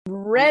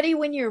Ready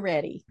when you're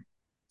ready.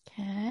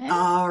 Okay.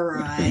 All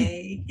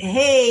right.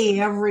 Hey,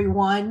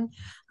 everyone.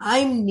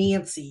 I'm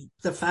Nancy,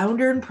 the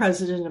founder and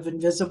president of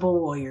Invisible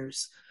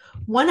Warriors.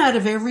 One out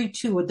of every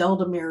two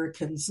adult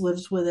Americans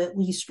lives with at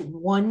least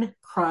one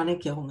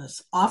chronic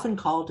illness, often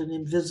called an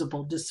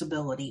invisible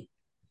disability.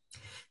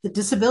 The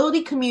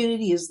disability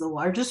community is the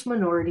largest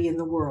minority in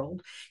the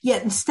world,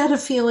 yet instead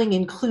of feeling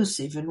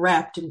inclusive and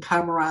wrapped in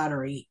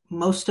camaraderie,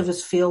 most of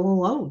us feel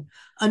alone,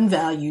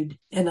 unvalued,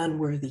 and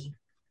unworthy.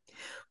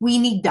 We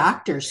need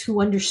doctors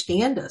who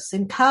understand us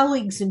and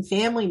colleagues and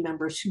family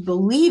members who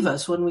believe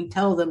us when we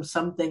tell them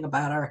something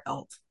about our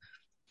health.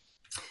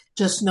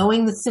 Just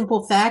knowing the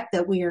simple fact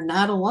that we are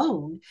not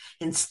alone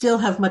and still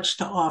have much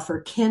to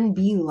offer can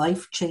be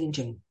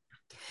life-changing.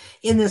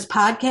 In this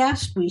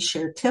podcast, we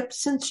share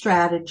tips and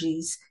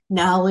strategies,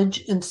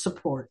 knowledge and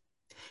support.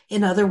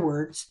 In other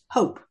words,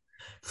 hope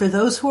for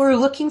those who are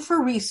looking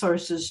for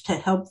resources to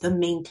help them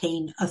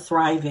maintain a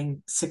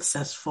thriving,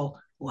 successful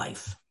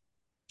life.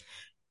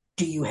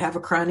 Do you have a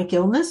chronic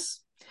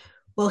illness?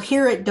 Well,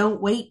 here at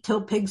Don't Wait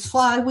Till Pigs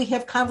Fly, we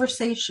have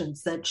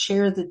conversations that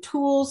share the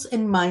tools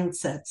and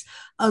mindsets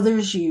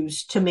others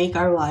use to make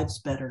our lives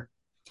better.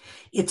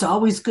 It's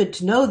always good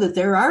to know that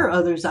there are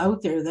others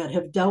out there that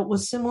have dealt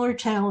with similar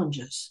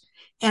challenges.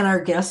 And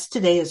our guest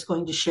today is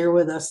going to share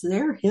with us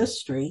their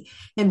history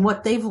and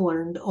what they've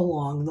learned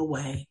along the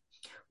way.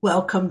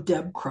 Welcome,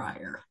 Deb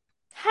Cryer.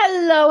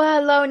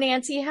 Hello,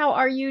 Nancy. How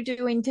are you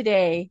doing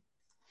today?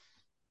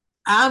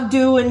 I'm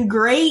doing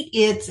great.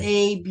 It's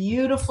a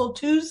beautiful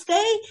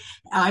Tuesday.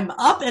 I'm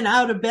up and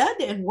out of bed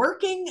and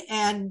working,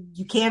 and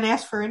you can't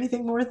ask for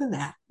anything more than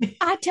that.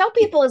 I tell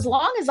people as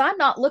long as I'm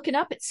not looking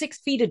up at 6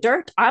 feet of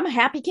dirt, I'm a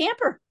happy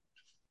camper.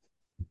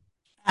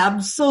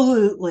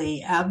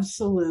 Absolutely.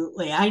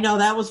 Absolutely. I know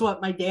that was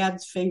what my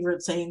dad's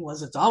favorite saying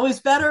was. It's always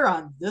better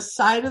on this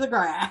side of the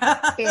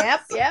Yep,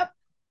 grass. yep.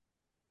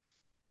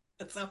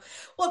 So,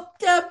 well,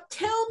 Deb,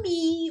 tell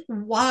me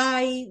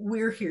why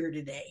we're here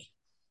today.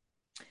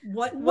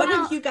 What have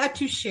Well, you got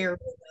to share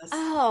with us?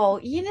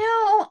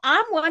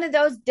 I'm one of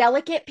those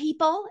delicate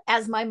people,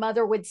 as my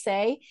mother would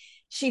say.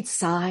 She'd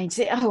sigh and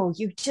say, "Oh,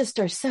 you just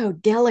are so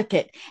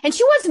delicate." And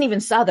she wasn't even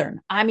Southern.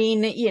 I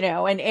mean,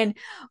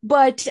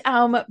 but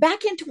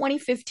back in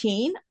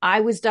 2015,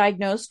 I was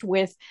diagnosed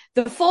with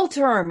the full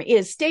term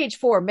is stage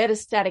 4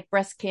 metastatic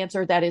breast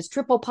cancer that is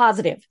triple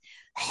positive.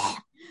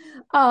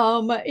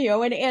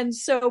 And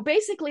so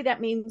basically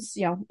that means,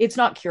 it's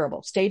not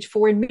curable. Stage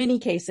 4 in many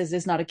cases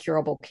is not a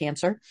curable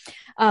cancer.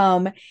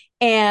 Um,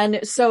 and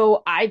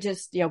so I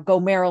just,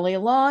 go merrily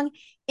along.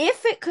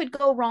 If it could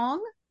go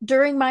wrong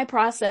during my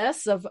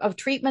process of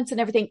treatments and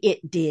everything,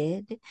 it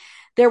did.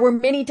 There were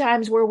many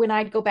times where when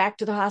I'd go back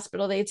to the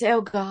hospital, they'd say,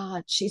 "Oh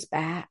God, she's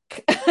back."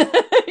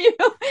 you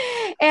know,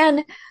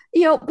 and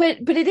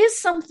but it is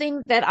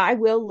something that I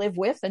will live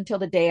with until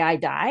the day I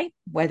die,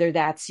 whether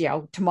that's,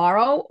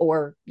 tomorrow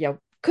or,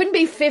 couldn't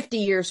be 50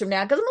 years from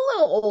now because I'm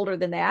a little older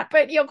than that,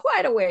 but,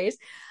 quite a ways.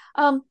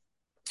 Um,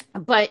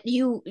 but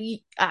you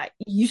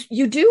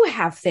do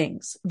have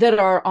things that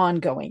are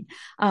ongoing.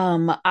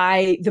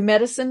 The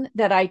medicine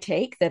that I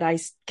take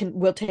that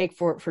will take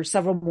for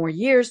several more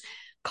years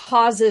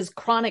causes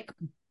chronic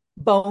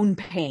bone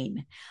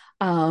pain.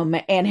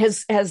 And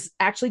has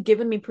actually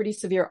given me pretty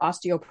severe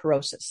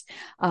osteoporosis.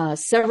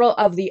 Several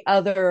of the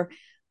other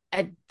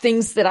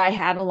things that I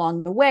had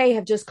along the way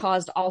have just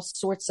caused all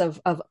sorts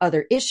of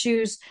other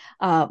issues.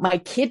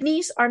 My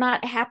kidneys are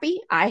not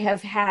happy. I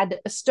have had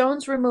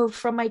stones removed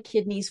from my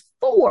kidneys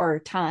 4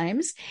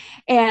 times,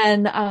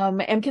 and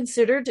am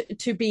considered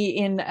to be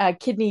in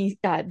kidney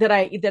that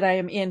I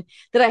am in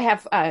that I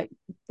have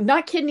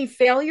not kidney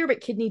failure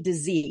but kidney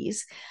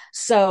disease.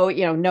 So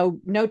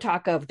no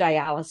talk of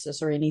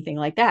dialysis or anything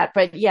like that.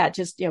 But yeah,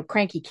 just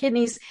cranky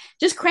kidneys,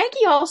 just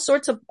cranky all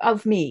sorts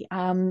of me.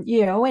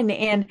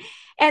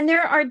 And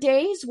there are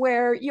days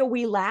where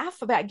we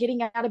laugh about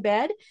getting out of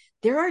bed.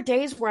 There are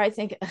days where I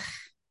think,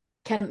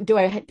 do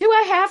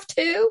I have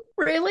to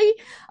really?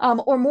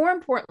 Or more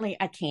importantly,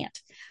 I can't.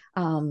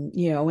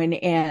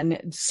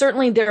 And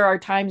certainly there are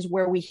times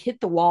where we hit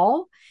the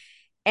wall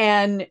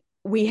and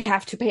we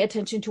have to pay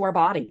attention to our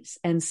bodies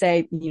and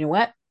say, you know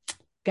what?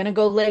 Gonna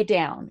go lay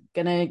down,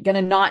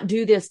 gonna not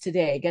do this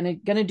today,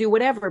 gonna do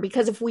whatever,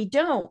 because if we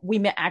don't, we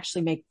may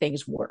actually make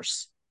things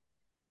worse.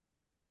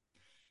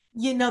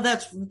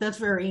 That's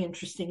very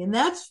interesting. And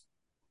that's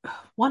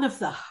one of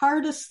the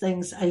hardest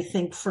things I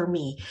think for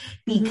me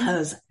Mm-hmm.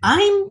 because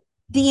I'm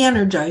the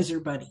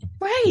Energizer Bunny.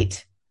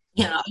 Right.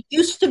 I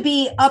used to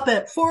be up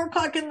at 4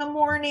 o'clock in the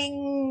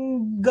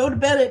morning, go to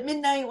bed at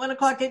midnight, 1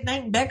 o'clock at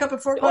night, and back up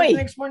at 4 o'clock the Joy.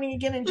 next morning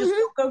again and just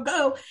Mm-hmm.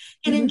 go,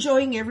 and Mm-hmm.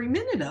 enjoying every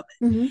minute of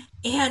Mm-hmm. it.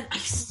 And I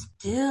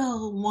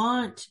still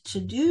want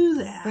to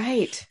do that.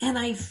 Right. And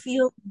I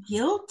feel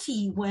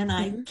guilty when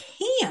I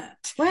Mm-hmm.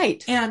 can't.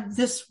 Right. And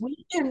this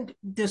weekend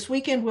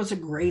was a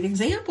great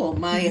example.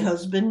 My Mm-hmm.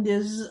 husband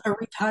is a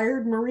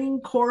retired Marine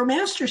Corps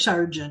Master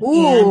Sergeant,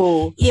 and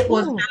Ooh. it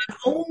was Ooh. not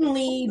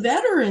only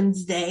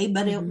Veterans Day,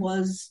 but it Mm-hmm.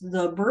 was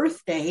the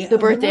birthday The of the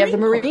birthday of the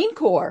Marine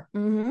Corps.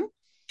 Marine Corps.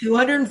 Mm-hmm.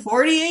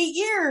 248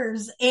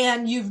 years,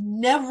 and you've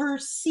never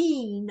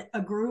seen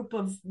a group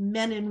of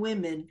men and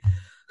women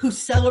who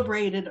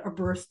celebrated a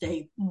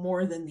birthday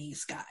more than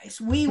these guys.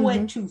 We Mm-hmm.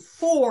 went to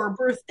 4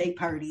 birthday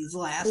parties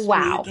last week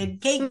Wow.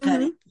 and cake Mm-hmm.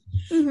 cutting.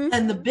 Mm-hmm.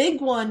 And the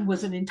big one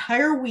was an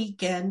entire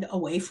weekend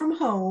away from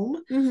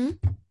home.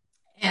 Mm-hmm.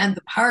 And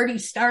the party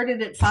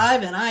started at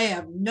 5, and I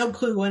have no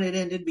clue when it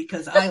ended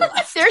because I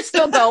left. They're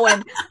still going.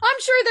 I'm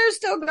sure they're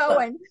still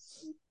going.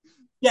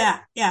 Yeah,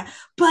 yeah.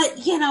 But,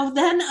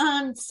 then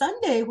on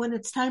Sunday, when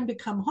it's time to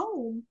come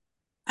home,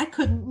 I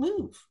couldn't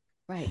move.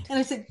 Right. And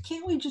I said,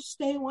 can't we just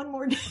stay one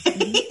more day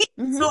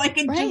Mm-hmm. so I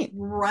can Right. just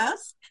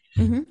rest?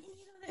 Mm-hmm.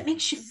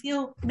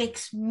 That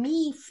makes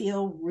me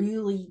feel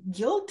really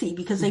guilty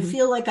because I Mm-hmm.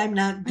 feel like I'm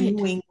not Right.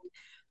 doing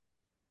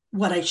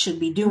what I should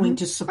be doing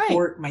to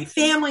support my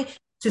family,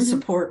 to Mm-hmm.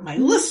 support my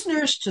Mm-hmm.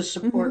 listeners, to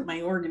support Mm-hmm.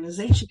 my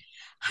organization.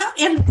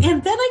 And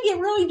then I get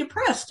really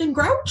depressed and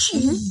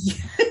grouchy.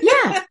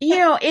 Mm-hmm.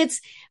 Yeah, it's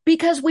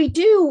because we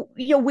do,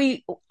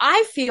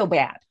 I feel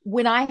bad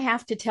when I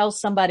have to tell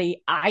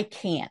somebody I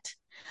can't.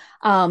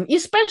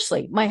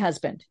 Especially my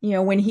husband,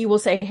 when he will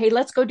say, "Hey,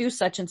 let's go do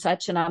such and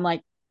such." And I'm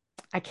like,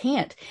 I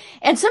can't.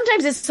 And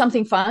sometimes it's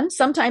something fun.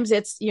 Sometimes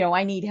it's,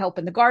 I need help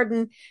in the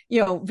garden,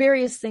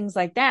 various things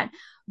like that.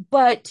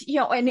 But,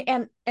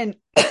 and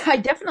I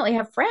definitely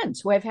have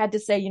friends who I've had to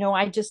say,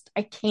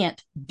 I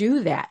can't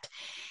do that.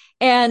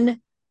 And,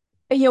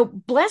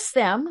 bless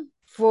them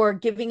for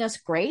giving us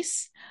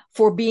grace,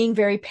 for being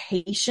very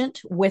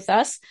patient with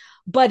us.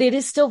 But it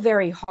is still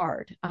very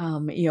hard,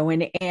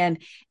 and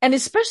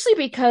especially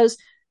because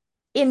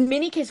in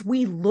many cases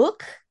we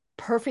look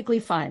perfectly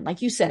fine.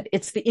 Like you said,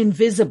 it's the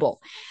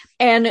invisible.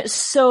 And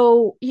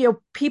so,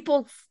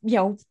 people,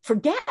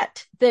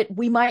 forget that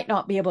we might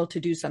not be able to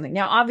do something.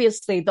 Now,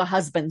 obviously the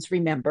husbands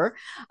remember,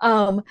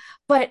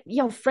 but,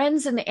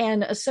 friends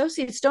and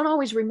associates don't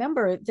always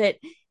remember that,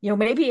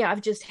 maybe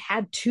I've just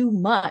had too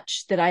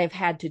much that I have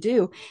had to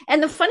do.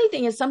 And the funny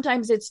thing is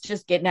sometimes it's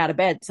just getting out of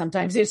bed.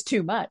 Sometimes it's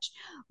too much,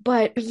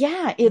 but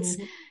yeah, it's,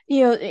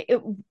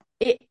 Mhm.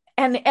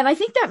 and I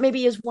think that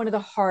maybe is one of the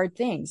hard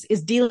things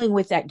is dealing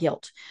with that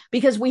guilt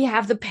because we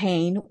have the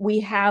pain,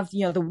 we have,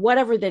 the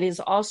whatever that is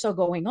also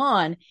going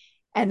on,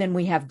 and then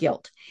we have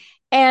guilt.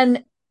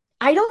 And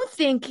I don't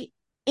think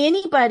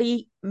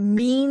anybody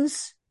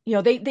means,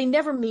 they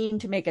never mean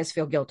to make us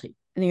feel guilty.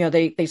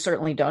 They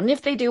certainly don't. And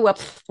if they do, well,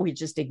 we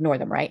just ignore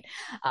them, right?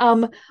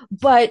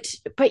 But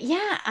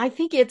yeah, I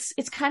think it's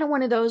kind of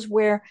one of those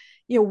where,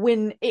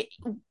 when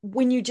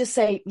you just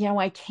say,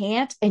 I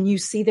can't, and you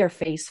see their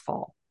face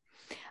fall.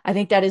 I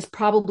think that is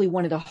probably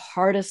one of the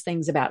hardest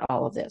things about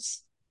all of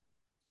this.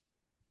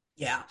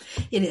 Yeah,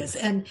 it is.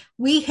 And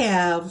we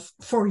have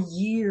for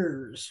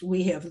years,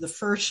 we have the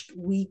first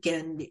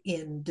weekend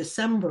in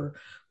December,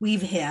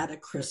 we've had a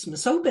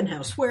Christmas open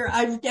house where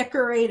I've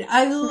decorated.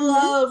 I Mm-hmm.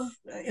 love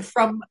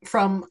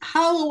from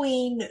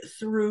Halloween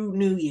through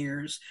New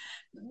Year's.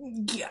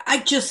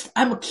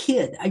 I'm a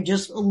kid. I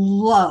just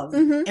love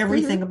Mm-hmm. Mm-hmm.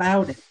 everything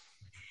about it.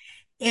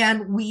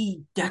 And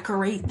we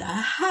decorate the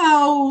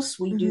house.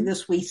 We do Mm-hmm.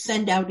 this. We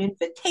send out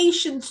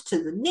invitations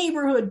to the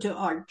neighborhood, to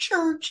our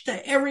church,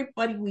 to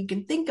everybody we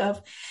can think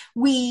of.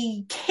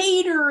 We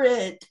cater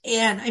it.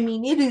 And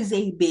it is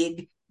a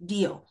big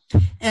deal.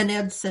 And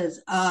Ed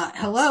says,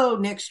 hello,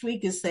 next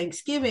week is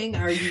Thanksgiving.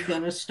 Are you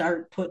going to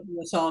start putting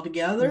this all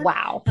together?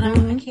 Wow. And I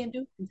Mm-hmm. can't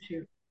do it this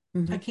year.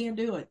 Mm-hmm. I can't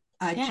do it.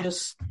 I Yeah.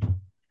 just,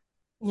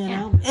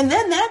 Yeah. and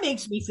then that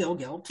makes me feel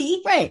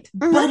guilty, Right.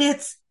 Mm-hmm. but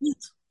it's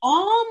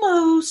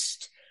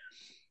almost,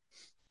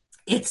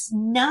 it's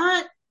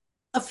not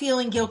a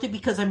feeling guilty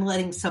because I'm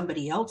letting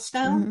somebody else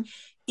down.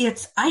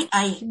 Mm-hmm.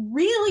 I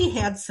really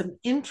had some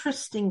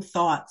interesting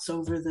thoughts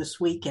over this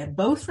weekend,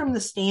 both from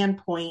the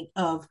standpoint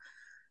of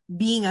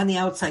being on the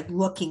outside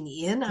looking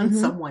in on Mm-hmm.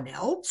 someone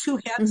else who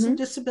had Mm-hmm. some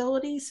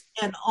disabilities,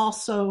 and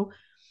also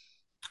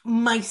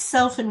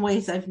myself in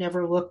ways I've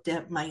never looked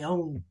at my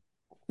own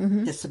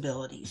Mm-hmm.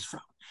 disabilities from.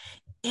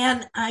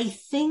 And I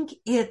think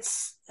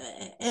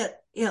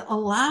a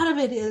lot of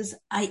it is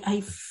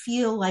I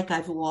feel like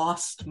I've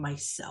lost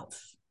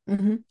myself.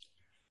 Mm-hmm.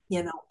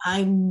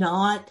 I'm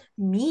not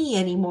me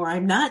anymore.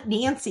 I'm not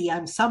Nancy.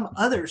 I'm some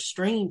other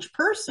strange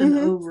person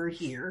Mm-hmm. over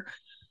here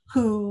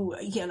who,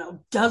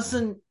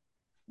 doesn't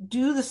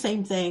do the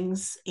same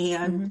things.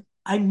 And Mm-hmm.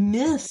 I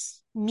miss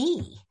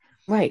me.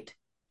 Right.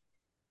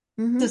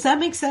 Mm-hmm. Does that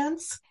make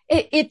sense?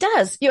 It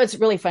does. It's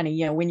really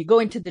funny. When you go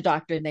into the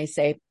doctor and they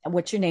say,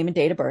 "What's your name and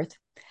date of birth?"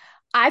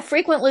 I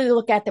frequently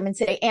look at them and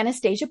say,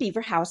 "Anastasia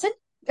Beaverhausen."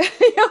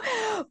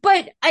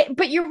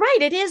 But you're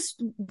right.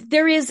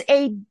 There is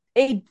a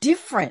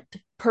different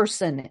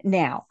person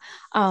now.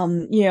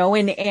 And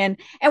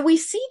we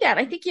see that.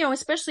 I think,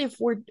 especially if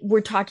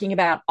we're talking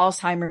about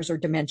Alzheimer's or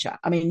dementia.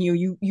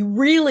 You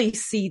really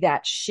see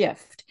that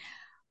shift.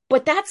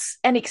 But that's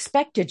an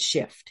expected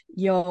shift,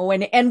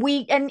 and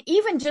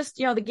even just,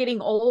 the getting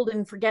old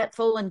and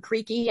forgetful and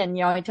creaky. And,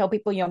 I tell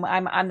people,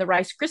 I'm the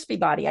Rice Krispie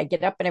body. I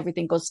get up and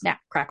everything goes snap,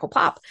 crackle,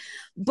 pop.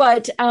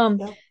 But,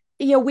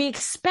 Yep. we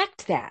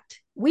expect that.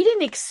 we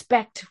didn't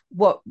expect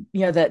what,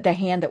 the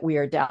hand that we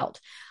are dealt.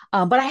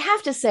 But I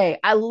have to say,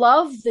 I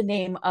love the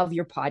name of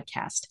your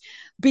podcast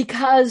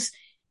because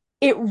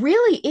it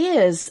really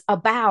is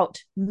about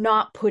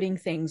not putting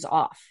things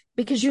off,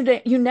 because you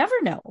never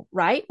know,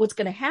 right, what's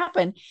going to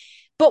happen.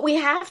 But we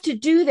have to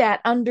do that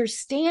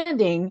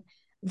understanding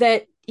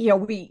that,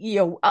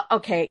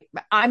 okay,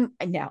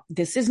 now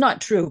this is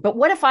not true, but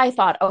what if I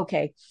thought,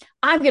 okay,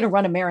 I'm going to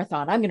run a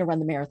marathon. I'm going to run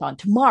the marathon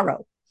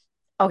tomorrow.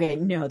 Okay,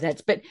 no,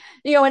 but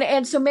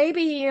and so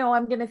maybe,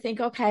 I'm going to think,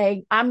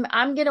 okay, I'm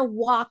going to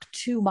walk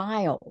 2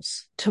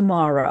 miles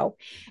tomorrow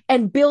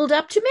and build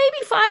up to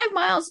maybe 5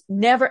 miles.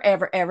 Never,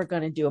 ever, ever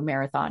going to do a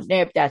marathon.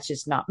 Nope, that's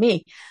just not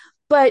me.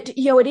 But,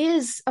 it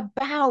is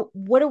about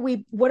what are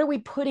we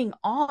putting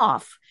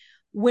off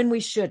when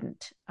we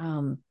shouldn't.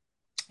 And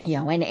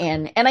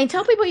I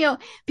tell people,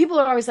 people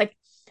are always like,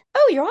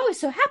 oh, you're always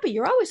so happy.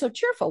 You're always so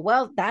cheerful.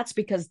 Well, that's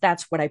because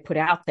that's what I put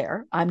out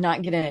there. I'm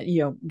not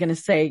gonna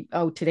say,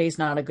 oh, today's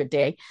not a good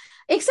day,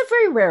 except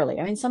very rarely.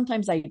 I mean,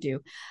 sometimes I do.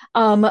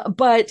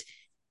 But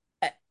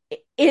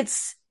it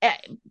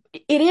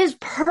is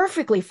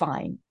perfectly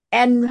fine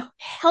and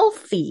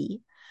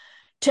healthy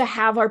to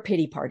have our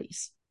pity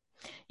parties.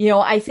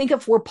 I think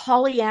if we're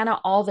Pollyanna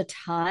all the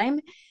time,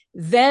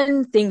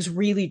 then things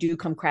really do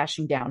come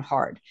crashing down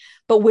hard.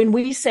 But when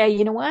we say,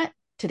 you know what?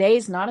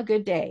 Today's not a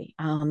good day.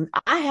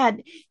 I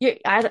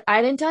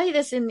didn't tell you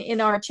this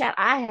in our chat.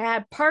 I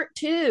had part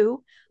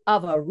 2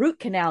 of a root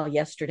canal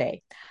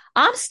yesterday.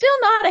 I'm still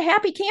not a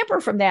happy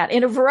camper from that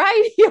in a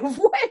variety of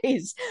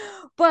ways.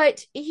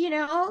 But, do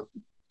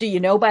you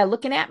know by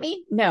looking at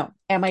me? No.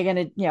 Am I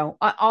going to,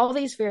 all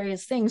these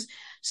various things.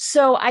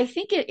 So I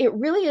think it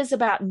really is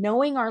about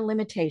knowing our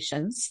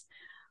limitations,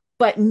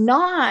 but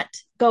not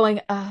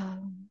going,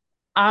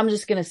 I'm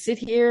just going to sit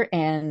here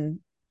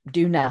and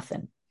do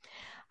nothing.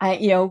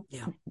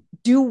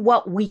 Do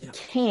what we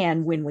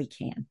can when we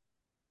can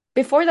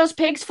before those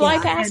pigs fly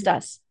past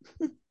us.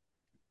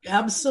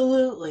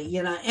 Absolutely.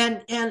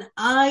 And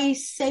I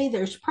say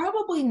there's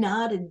probably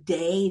not a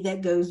day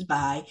that goes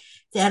by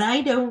that I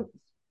don't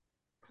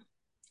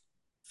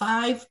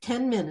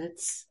 5-10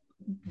 minutes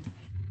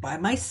by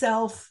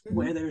myself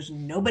where there's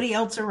nobody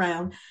else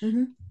around.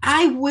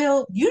 I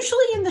will,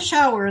 usually in the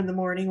shower in the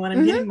morning when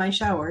I'm getting my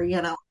shower,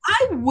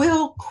 I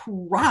will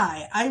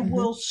cry. I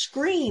will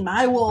scream.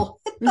 I will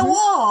hit the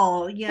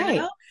wall,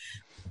 Right.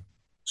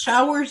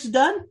 Shower's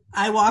done.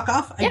 I walk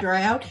off. I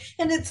dry out.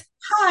 And it's,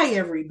 hi,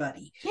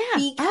 everybody.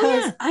 Yeah.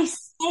 Because I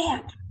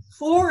sat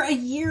for a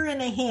year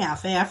and a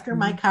half after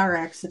my car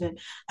accident.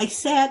 I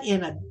sat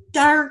in a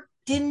dark,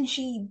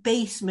 dingy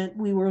basement.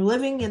 We were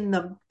living in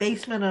the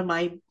basement of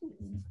my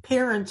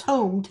parents'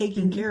 home,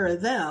 taking care of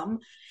them.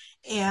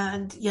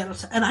 And,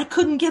 and I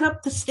couldn't get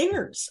up the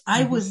stairs.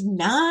 I was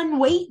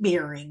non-weight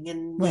bearing.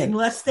 And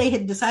unless they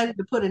had decided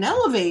to put an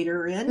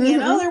elevator in,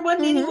 there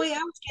wasn't any way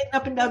I was getting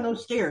up and down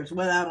those stairs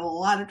without a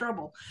lot of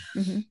trouble.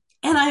 And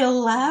I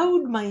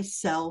allowed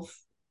myself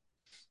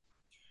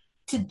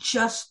to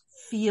just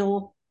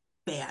feel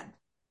bad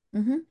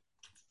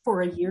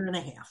for a year and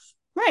a half.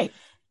 Right.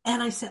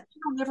 And I said,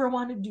 I'll never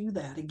want to do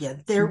that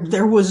again.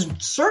 There was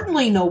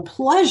certainly no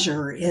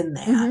pleasure in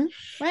that.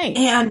 Right.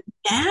 And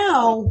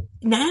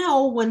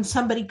now when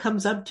somebody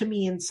comes up to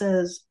me and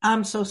says,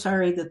 I'm so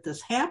sorry that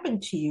this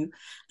happened to you,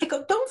 I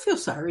go, don't feel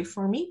sorry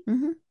for me.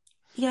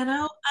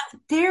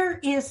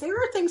 There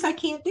are things I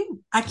can't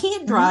do. I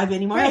can't drive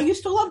anymore. Right. I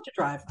used to love to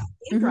drive. I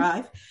can't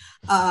drive.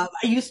 I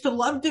used to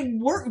love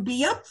to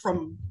be up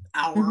from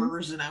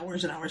hours and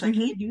hours and hours. I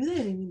can't do that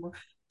anymore.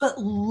 But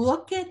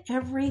look at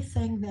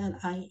everything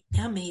that I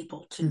am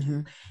able to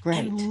do.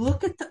 Right. And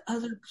look at the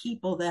other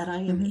people that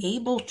I am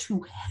able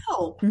to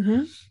help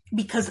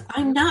because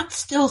I'm not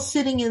still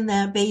sitting in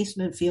that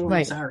basement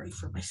feeling sorry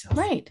for myself.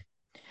 Right.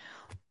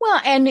 Well,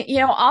 and,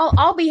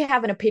 I'll be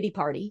having a pity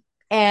party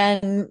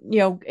and,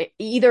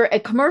 either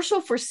a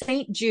commercial for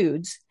St.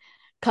 Jude's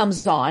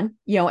comes on,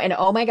 and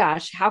oh my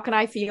gosh, how can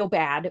I feel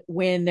bad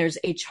when there's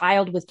a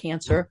child with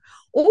cancer?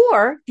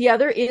 Or the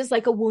other is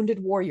like a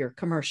Wounded Warrior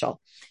commercial.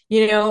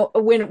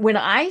 When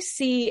I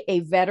see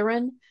a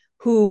veteran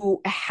who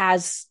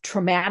has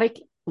traumatic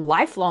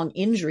lifelong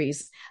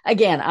injuries,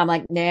 again, I'm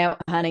like, no,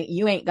 honey,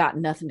 you ain't got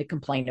nothing to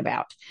complain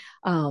about.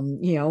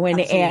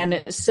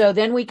 And so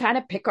then we kind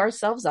of pick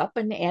ourselves up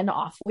and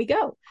off we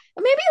go.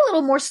 Maybe a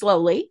little more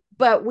slowly,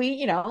 but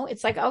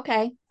it's like,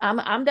 okay,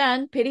 I'm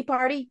done. Pity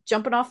party,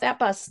 jumping off that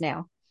bus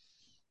now.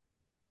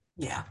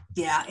 Yeah.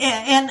 Yeah.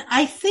 And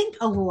I think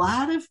a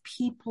lot of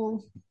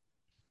people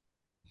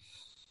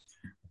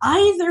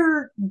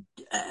either,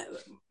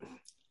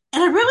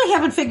 and I really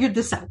haven't figured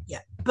this out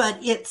yet, but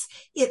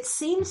it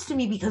seems to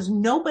me because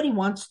nobody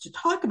wants to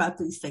talk about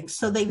these things.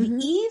 So they've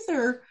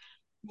either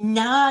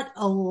not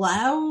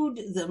allowed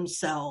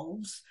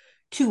themselves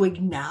to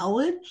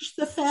acknowledge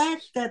the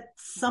fact that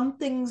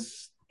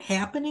something's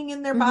happening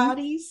in their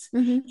bodies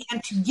and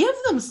to give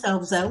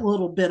themselves that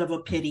little bit of a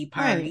pity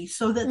party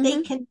so that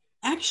they can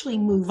actually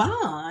move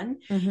on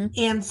Mm-hmm.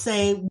 and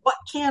say, what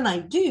can I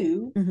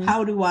do? Mm-hmm.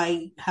 How do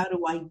I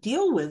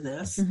deal with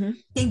this? Mm-hmm.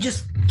 They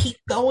just keep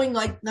going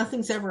like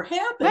nothing's ever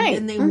happened, Right.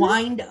 and they Mm-hmm.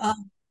 wind up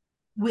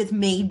with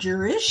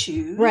major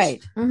issues,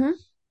 Right. Mm-hmm.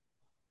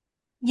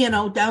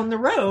 down the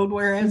road.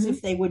 Whereas Mm-hmm.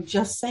 if they would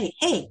just say,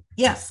 hey,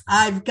 yes,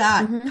 I've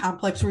got Mm-hmm.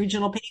 complex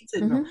regional pain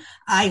syndrome. Mm-hmm.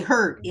 I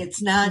hurt.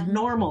 It's not Mm-hmm.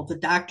 normal. The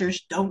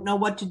doctors don't know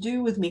what to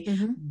do with me,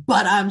 Mm-hmm.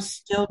 but I'm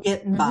still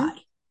getting Mm-hmm. by.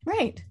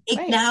 Right. Right.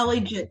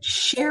 Acknowledge it,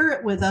 share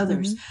it with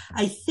others. Mm-hmm.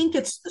 I think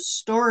it's the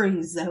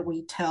stories that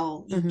we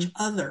tell Mm-hmm. each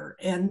other,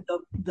 and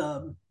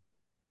the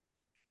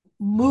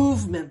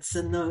movements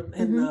and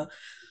Mm-hmm. the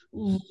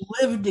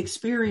lived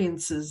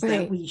experiences that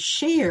Right. we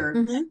share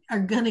that Mm-hmm. are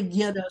going to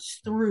get us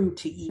through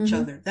to each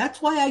Mm-hmm. other.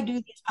 That's why I do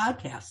these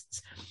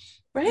podcasts, is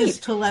Right.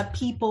 to let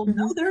people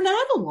know Mm-hmm. they're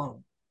not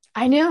alone.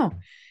 I know.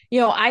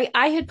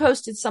 I had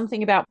posted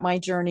something about my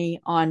journey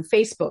on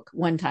Facebook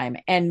one time,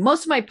 and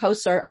most of my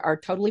posts are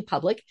totally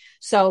public.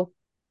 So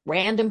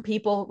random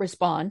people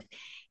respond.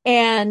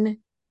 And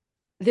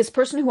this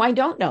person who I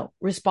don't know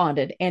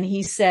responded, and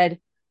he said,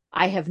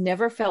 I have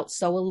never felt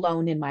so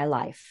alone in my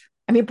life.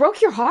 I mean, it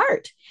broke your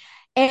heart.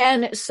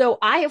 And so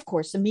I, of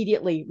course,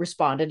 immediately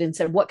responded and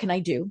said, what can I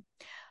do?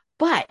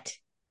 But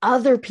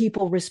other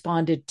people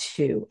responded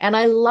too. And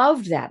I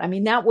loved that. I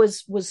mean, that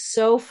was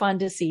so fun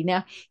to see.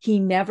 Now, he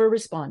never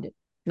responded,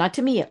 not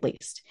to me at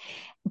least.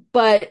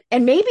 But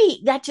and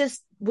maybe that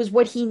just was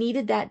what he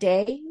needed that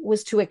day,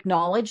 was to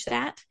acknowledge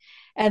that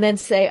and then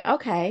say,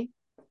 okay,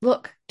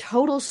 look,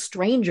 total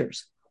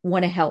strangers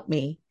want to help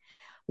me.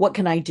 What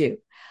can I do?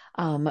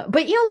 But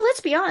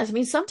let's be honest. I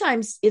mean,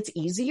 sometimes it's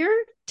easier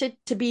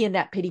to be in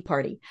that pity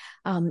party.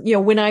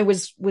 When I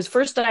was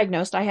first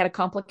diagnosed, I had a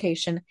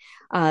complication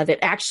that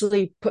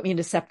actually put me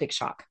into septic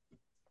shock.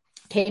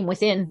 Came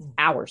within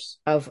hours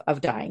of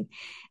dying,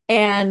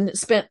 and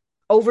spent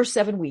over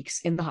 7 weeks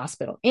in the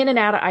hospital, in and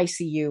out of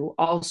ICU,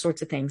 all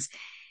sorts of things.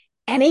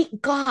 And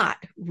it got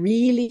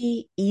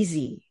really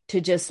easy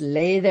to just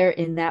lay there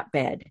in that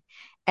bed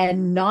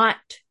and not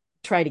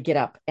try to get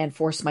up and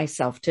force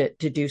myself to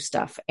do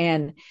stuff.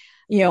 And,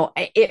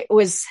 it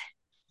was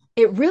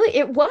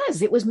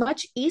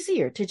much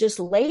easier to just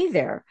lay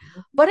there.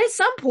 But at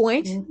some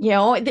point,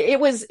 it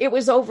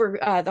was over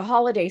the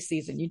holiday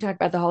season. You talk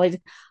about the holidays.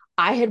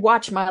 I had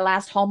watched my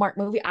last Hallmark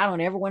movie. I don't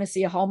ever want to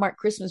see a Hallmark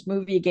Christmas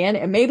movie again.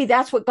 And maybe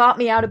that's what got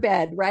me out of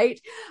bed. Right.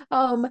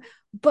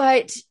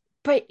 But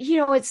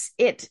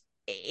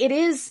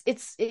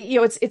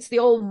it's the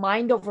old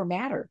mind over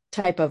matter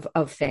type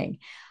of thing.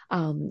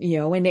 But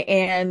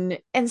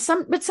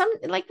some,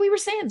 like we were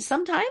saying,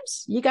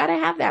 sometimes you got to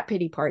have that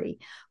pity party,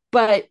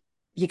 but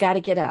you got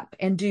to get up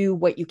and do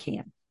what you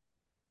can.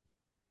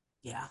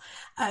 Yeah,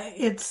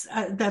 that's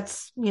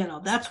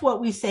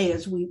what we say,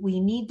 is we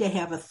need to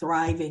have a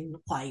thriving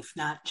life,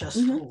 not just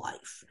a Mm-hmm.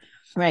 life.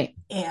 Right.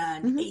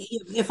 And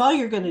Mm-hmm. if all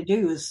you're going to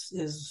do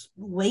is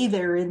lay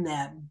there in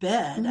that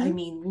bed, I Mm-hmm.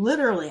 mean,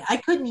 literally, I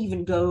couldn't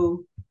even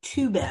go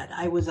to bed.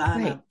 I was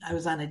on Right.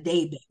 a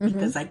day bed Mm-hmm.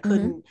 because I Mm-hmm.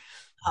 couldn't.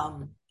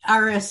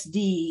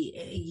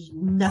 RSD,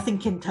 nothing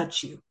can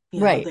touch you.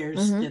 Right.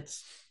 There's Mm-hmm.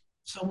 it's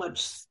so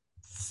much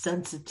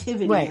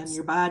sensitivity Right. on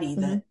your body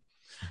Mm-hmm. that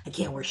I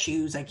can't wear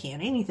shoes, I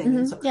can't anything.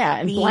 And Mm-hmm. so Yeah.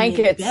 And being in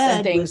blankets and bed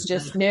with things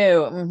just new.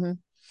 Mm-hmm.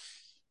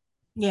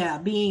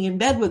 being in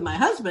bed with my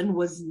husband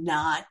was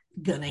not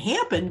gonna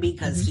happen,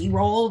 because Mm-hmm. he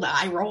rolled,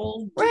 I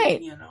rolled, Right.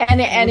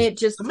 And it was it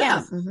just, a yeah.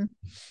 mess. Mm-hmm.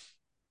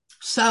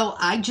 So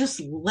I just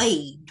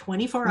laid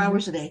 24 Mm-hmm.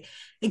 hours a day,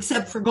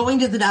 except for going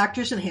to the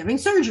doctors and having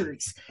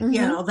surgeries.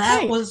 Mm-hmm. That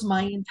Right. was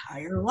my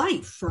entire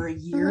life for a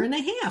year Mm-hmm. and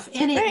a half.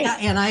 And Right.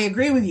 and I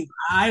agree with you.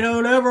 I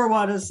don't ever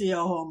want to see a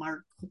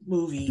Hallmark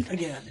movie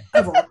again,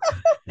 ever.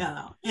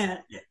 And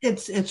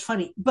it's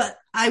funny. But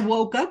I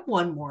woke up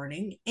one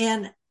morning,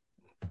 and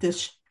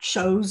this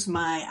shows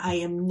I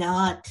am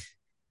not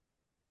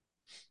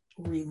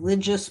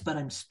religious, but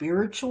I'm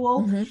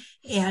spiritual. Mm-hmm.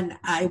 And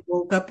I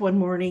woke up one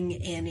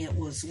morning, and it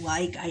was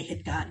like I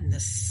had gotten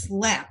this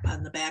slap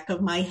on the back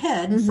of my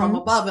head Mm-hmm. from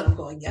above. And I'm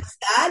going, yes,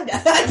 God,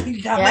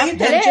 you got my Yeah.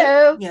 attention.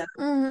 Hello. Yeah.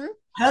 Mm-hmm.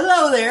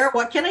 Hello there.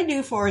 What can I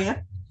do for you?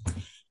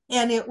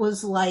 And it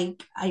was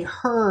like I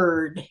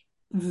heard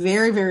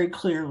very, very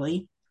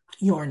clearly,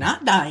 you're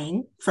not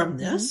dying from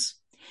this.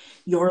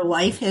 Your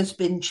life has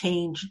been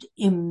changed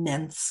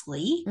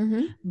immensely,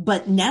 Mm-hmm.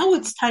 but now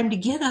it's time to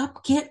get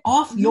up, get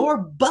off Mm-hmm. your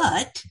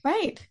butt,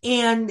 Right.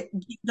 and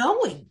get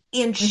going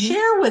and Mm-hmm.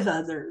 share with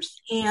others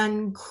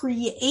and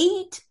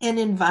create an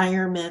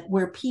environment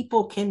where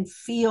people can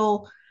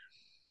feel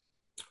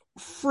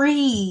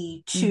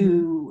free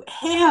to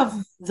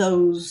have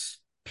those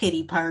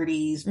pity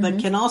parties, but Mm-hmm.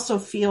 can also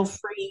feel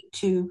free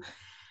to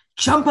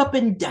jump up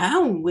and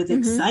down with Mm-hmm.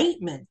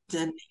 excitement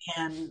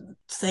and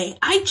say,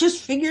 I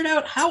just figured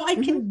out how I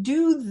Mm-hmm. can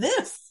do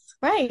this.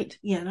 Right.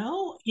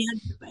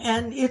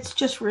 And it's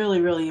just really,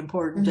 really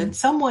important. Mm-hmm. And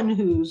someone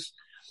who's,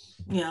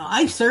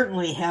 I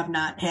certainly have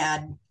not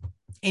had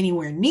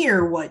anywhere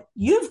near what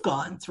you've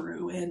gone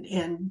through,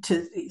 and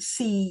to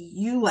see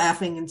you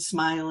laughing and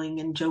smiling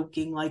and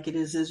joking like it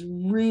is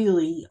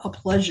really a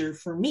pleasure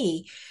for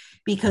me,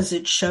 because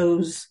it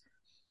shows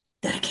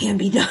that it can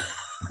be done.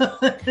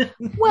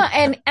 Well,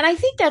 and I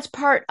think that's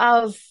part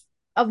of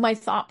my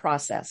thought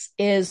process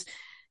is,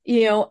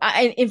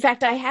 in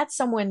fact, I had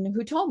someone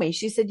who told me,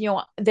 she said,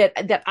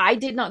 that I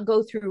did not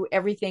go through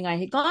everything I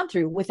had gone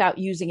through without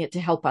using it to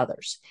help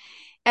others.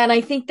 And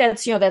I think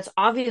that's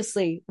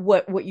obviously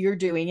what you're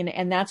doing.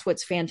 And that's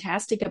what's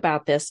fantastic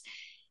about this.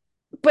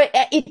 But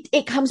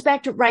it comes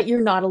back to, right,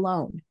 you're not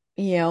alone.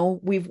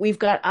 We've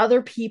got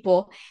other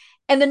people.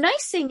 And the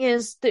nice thing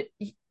is that,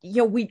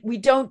 we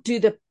don't do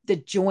the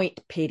joint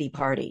pity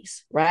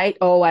parties, right?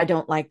 Oh, I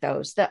don't like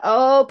those.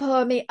 Oh,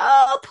 poor me.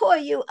 Oh, poor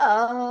you.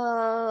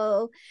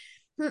 Oh,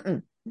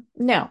 mm-mm.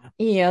 No,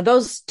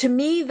 those, to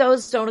me,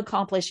 those don't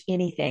accomplish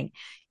anything.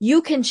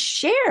 You can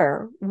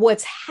share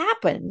what's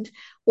happened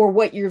or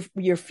what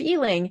you're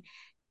feeling,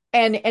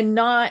 and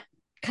not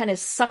kind of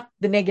suck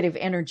the negative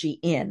energy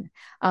in,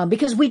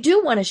 because we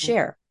do want to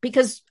share,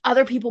 because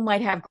other people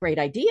might have great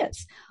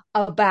ideas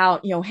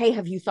about, hey,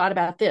 have you thought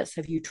about this?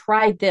 Have you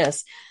tried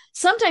this?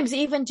 Sometimes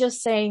even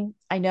just saying,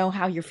 I know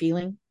how you're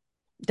feeling,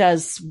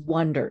 does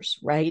wonders,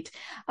 right?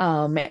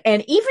 And even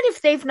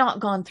if they've not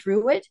gone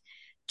through it,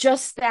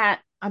 just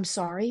that, I'm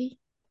sorry,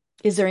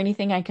 is there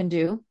anything I can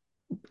do?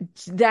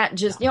 That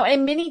just,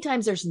 and many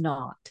times there's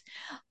not,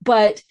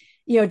 but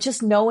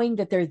just knowing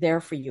that they're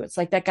there for you. It's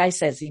like that guy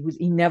says,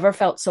 he never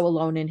felt so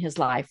alone in his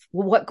life.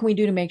 Well, what can we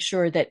do to make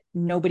sure that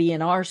nobody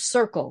in our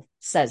circle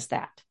says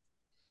that?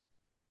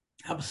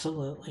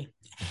 Absolutely.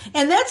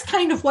 And that's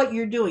kind of what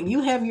you're doing.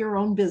 You have your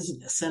own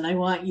business, and I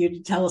want you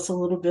to tell us a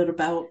little bit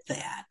about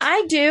that.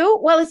 I do.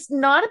 Well, it's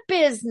not a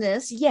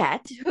business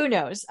yet. Who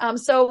knows?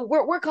 So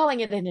we're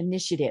calling it an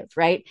initiative,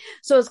 right?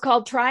 So it's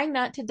called Trying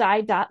Not to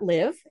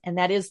Die.live, and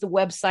that is the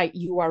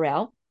website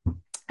URL.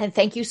 And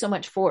thank you so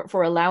much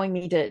for allowing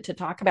me to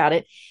talk about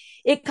it.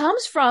 It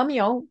comes from,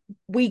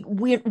 we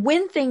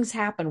when things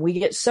happen, we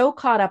get so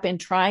caught up in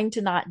trying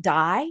to not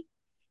die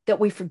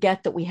that we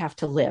forget that we have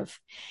to live.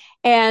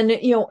 And,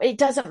 it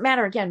doesn't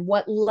matter, again,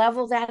 what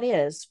level that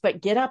is,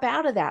 but get up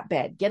out of that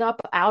bed, get up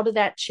out of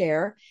that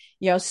chair,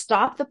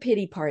 stop the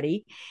pity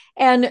party.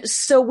 And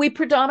so we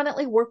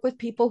predominantly work with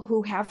people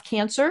who have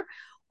cancer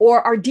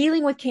or are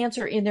dealing with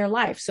cancer in their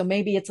life. So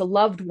maybe it's a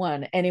loved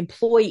one, an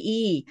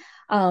employee,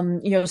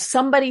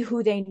 somebody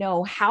who they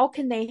know. How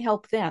can they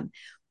help them?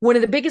 One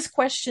of the biggest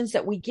questions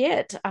that we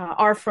get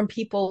are from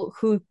people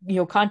who,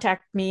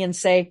 contact me and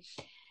say,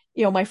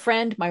 my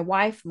friend, my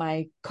wife,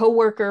 my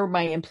coworker,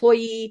 my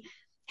employee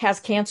has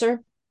cancer.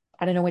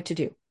 I don't know what to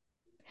do.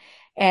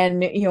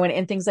 And,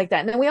 and things like that.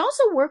 And then we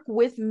also work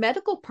with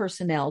medical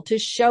personnel to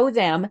show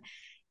them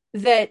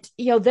that,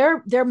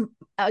 they're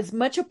as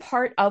much a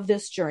part of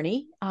this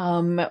journey.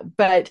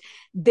 But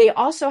they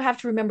also have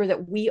to remember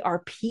that we are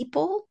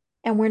people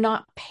and we're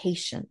not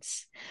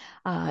patients,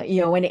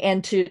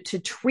 and to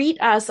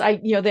treat us,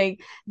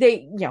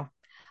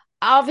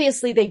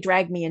 obviously they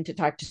drag me in to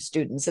talk to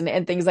students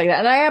and things like that.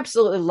 And I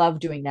absolutely love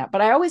doing that.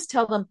 But I always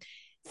tell them,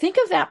 think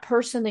of that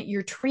person that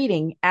you're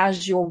treating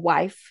as your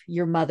wife,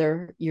 your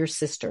mother, your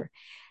sister,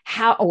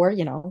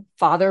 or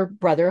father,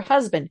 brother,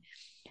 husband.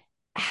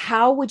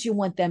 How would you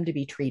want them to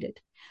be treated?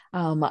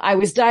 I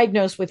was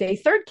diagnosed with a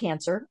third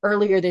cancer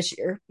earlier this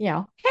year,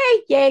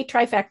 hey, yay,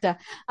 trifecta.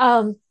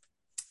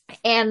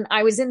 And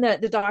I was in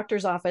the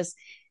doctor's office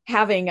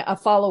having a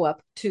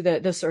follow-up to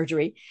the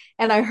surgery.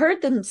 And I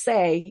heard them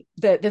say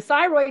that the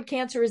thyroid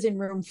cancer is in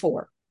room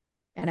 4.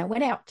 And I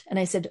went out and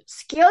I said,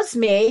 excuse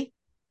me,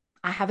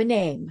 I have a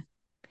name.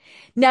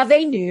 Now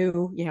they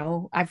knew,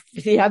 I've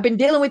been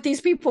dealing with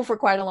these people for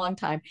quite a long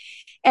time.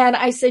 And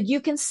I said,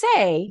 you can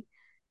say,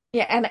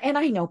 yeah, and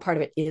I know part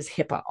of it is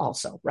HIPAA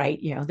also, right?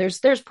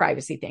 There's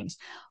privacy things,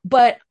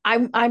 but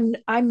I'm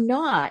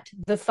not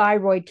the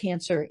thyroid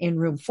cancer in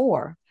room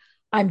 4.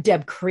 I'm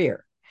Deb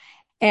Creer.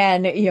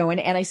 And,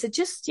 and I said,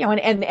 just,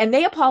 and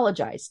they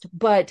apologized,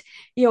 but,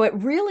 it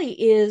really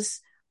is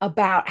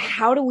about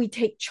how do we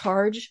take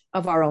charge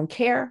of our own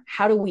care?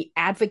 How do we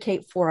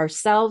advocate for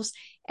ourselves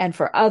and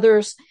for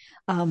others?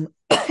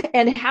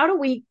 And how do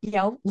we,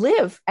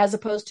 live as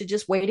opposed to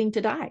just waiting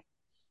to die?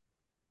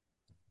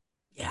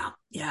 Yeah.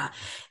 Yeah.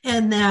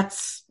 And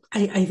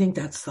I think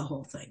that's the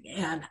whole thing.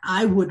 And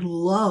I would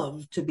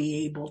love to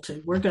be able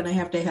to, we're going to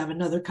have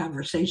another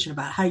conversation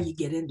about how you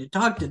get in to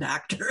talk to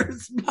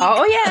doctors.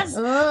 Oh, yes.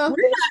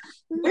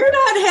 We're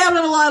not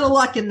having a lot of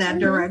luck in that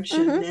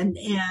direction.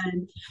 Mm-hmm.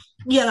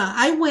 And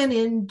I went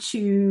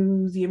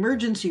into the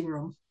emergency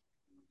room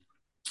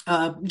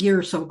a year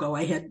or so ago.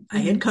 I had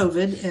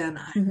COVID, and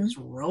I was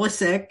really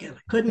sick, and I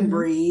couldn't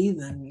breathe,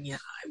 and I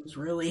was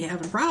really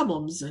having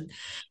problems. And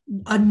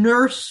a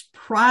nurse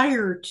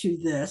prior to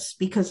this,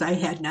 because I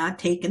had not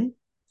taken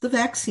the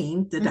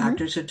vaccine, the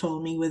doctors had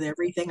told me with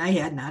everything I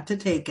had not to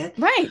take it.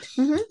 Right.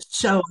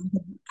 So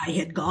I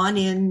had gone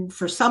in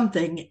for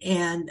something,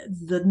 and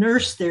the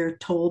nurse there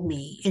told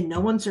me in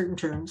no uncertain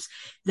terms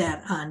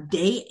that on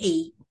day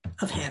 8,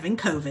 of having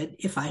COVID.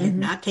 If I had Mm-hmm.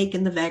 not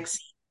taken the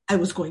vaccine, I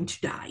was going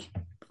to die.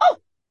 Oh,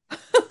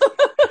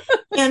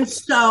 And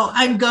so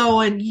I'm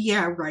going,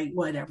 yeah, right,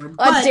 whatever. on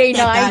But day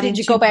that 9, got did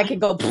you go into back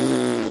and go?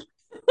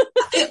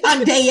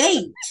 on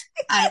day 8.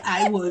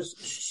 I was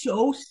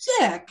so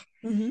sick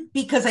Mm-hmm.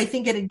 because I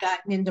think it had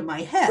gotten into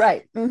my head.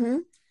 Right. Mm-hmm.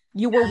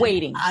 You were And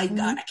waiting. Mm-hmm.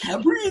 I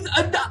can't breathe.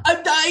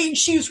 I'm dying.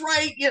 She's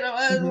right.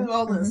 Mm-hmm.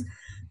 All Mm-hmm. this.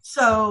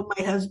 So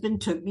my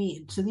husband took me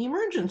into the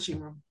emergency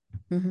room.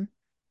 Mm-hmm.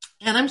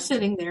 And I'm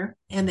sitting there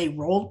and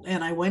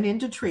I went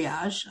into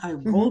triage. I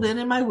Mm-hmm. rolled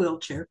in my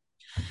wheelchair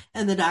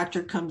and the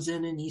doctor comes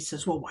in and he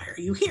says, well, why are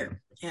you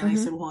here? And I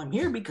Mm-hmm. said, well, I'm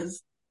here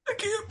because I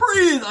can't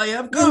breathe. I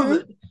have Mm-hmm.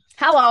 COVID.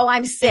 Hello,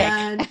 I'm sick.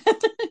 And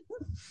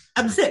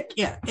I'm sick.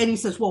 Yeah. And he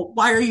says, well,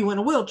 why are you in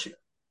a wheelchair?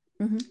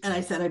 Mm-hmm. And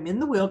I said, I'm in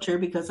the wheelchair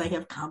because I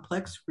have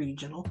complex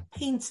regional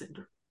pain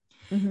syndrome.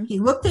 Mm-hmm. He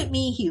looked at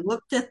me. He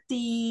looked at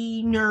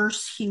the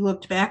nurse. He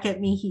looked back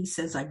at me. He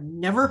says, I've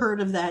never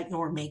heard of that.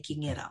 You're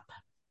making it up.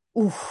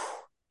 Oof.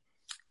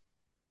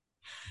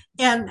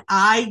 And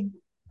I,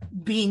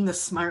 being the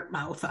smart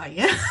mouth I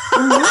am,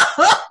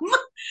 Mm-hmm.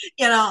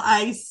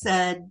 I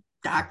said,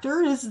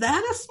 doctor, is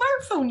that a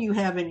smartphone you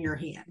have in your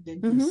hand?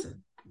 And Mm-hmm. he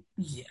said,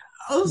 yes.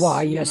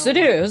 Why, yes, it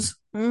is.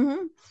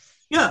 Mm-hmm.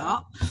 Yeah.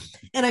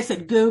 And I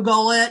said,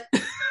 Google it.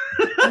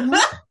 Mm-hmm.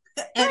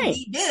 And Right.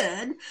 he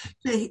did.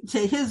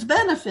 To his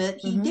benefit,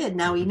 he Mm-hmm. did.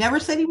 Now, he never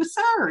said he was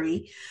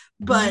sorry,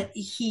 but Mm-hmm.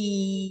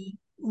 he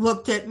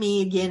looked at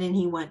me again and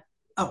he went,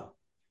 oh,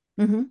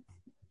 Mm-hmm.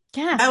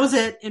 Yeah. that was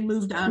it, and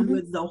moved on Mm-hmm.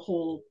 with the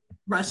whole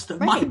rest of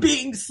my Right.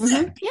 being Mm-hmm.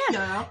 sick.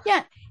 Yeah.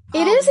 Yeah.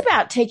 It is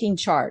about taking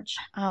charge.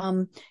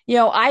 I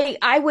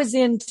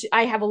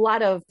have a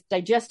lot of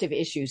digestive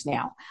issues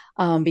now,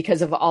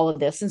 because of all of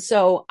this. And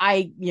so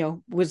I, and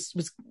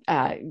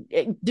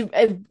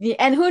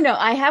who knows,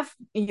 I have,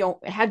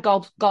 had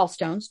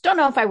gallstones. Don't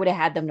know if I would have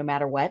had them no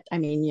matter what. I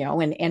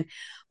mean,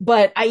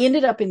 but I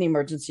ended up in the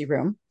emergency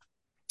room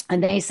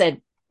and they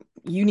said,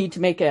 you need to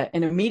make an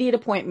immediate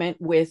appointment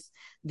with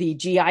the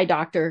GI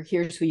doctor.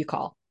 Here's who you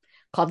call.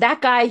 Called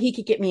that guy. He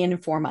could get me in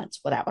 4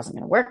 months. Well, that wasn't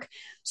going to work.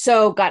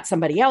 So got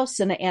somebody else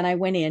and I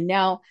went in.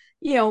 Now,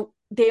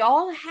 they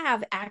all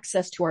have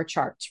access to our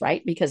charts,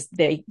 right? Because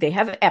they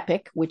have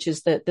Epic, which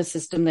is the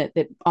system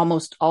that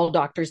almost all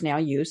doctors now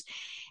use.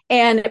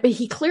 But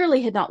he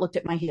clearly had not looked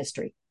at my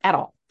history at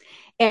all.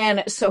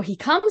 And so he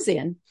comes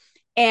in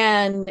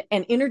and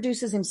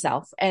introduces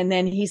himself. And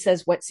then he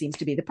says, what seems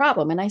to be the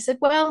problem? And I said,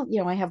 well,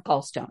 I have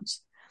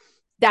gallstones.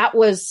 That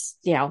was,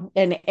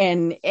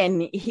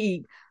 and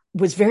he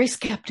was very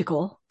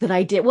skeptical that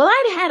I did. Well,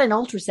 I'd had an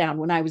ultrasound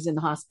when I was in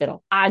the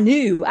hospital. I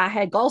knew I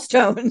had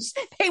gallstones.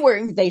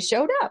 They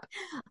showed up.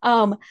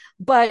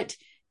 But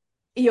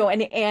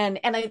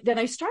then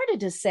I started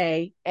to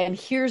say, and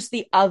here's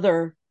the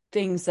other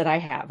things that I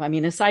have. I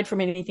mean, aside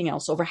from anything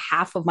else, over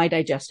half of my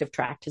digestive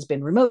tract has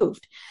been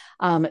removed.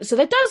 So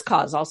that does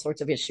cause all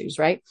sorts of issues,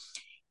 right?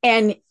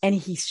 And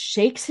he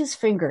shakes his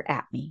finger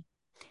at me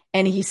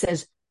and he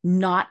says,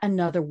 not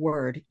another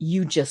word.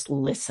 You just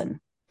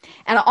listen.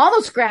 And I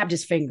almost grabbed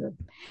his finger.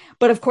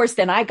 But of course,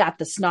 then I got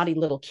the snotty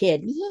little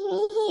kid,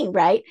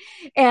 right?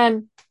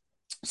 And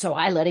so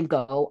I let him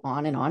go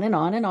on and on and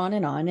on and on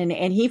and on.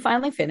 And he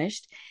finally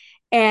finished.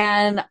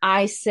 And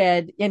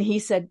he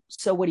said,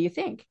 so what do you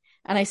think?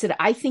 And I said,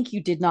 I think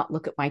you did not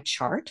look at my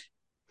chart.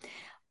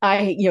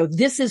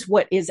 This is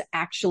what is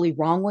actually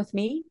wrong with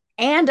me.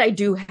 And I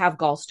do have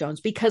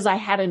gallstones because I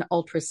had an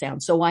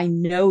ultrasound. So I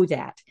know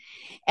that.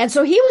 And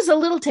so he was a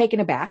little taken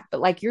aback, but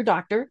like your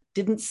doctor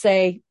didn't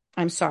say,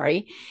 I'm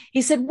sorry.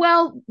 He said,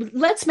 well,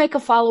 let's make a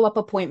follow-up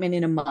appointment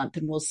in a month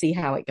and we'll see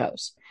how it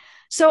goes.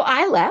 So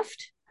I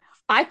left.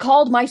 I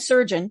called my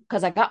surgeon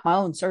because I got my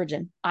own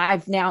surgeon.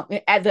 I've now,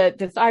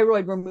 the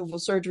thyroid removal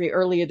surgery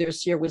earlier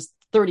this year was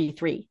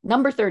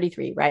number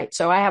 33, right?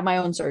 So I have my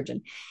own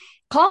surgeon.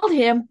 Called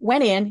him,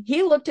 went in.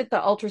 He looked at the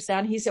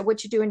ultrasound. He said,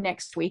 what you doing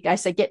next week? I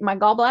said, getting my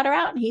gallbladder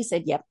out. And he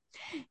said, yep.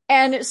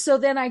 And so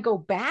then I go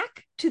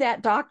back to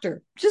that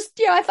doctor.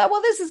 I thought,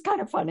 well, this is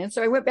kind of fun. And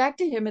so I went back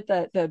to him at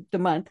the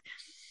month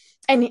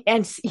and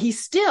he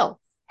still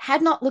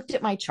had not looked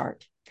at my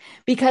chart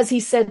because he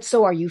said,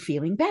 so are you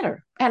feeling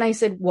better? And I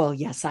said, well,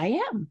 yes, I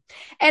am.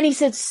 And he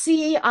said,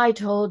 see, I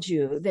told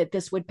you that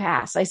this would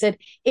pass. I said,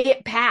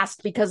 it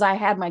passed because I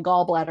had my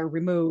gallbladder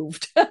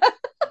removed.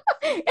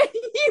 And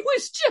he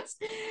was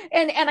just,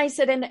 and I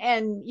said,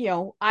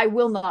 I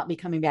will not be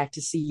coming back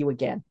to see you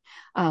again.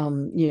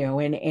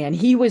 And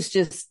he was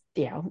just,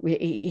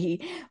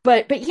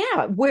 but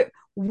yeah,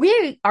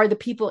 we are the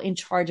people in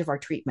charge of our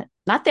treatment,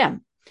 not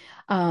them.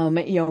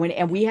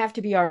 And we have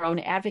to be our own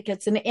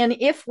advocates. And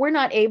if we're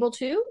not able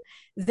to,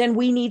 then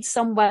we need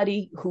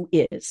somebody who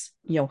is,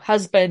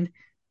 husband,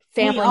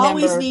 family member.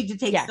 We always need to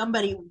take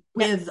somebody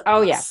with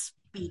us. Yeah.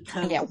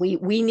 Because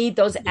we need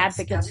those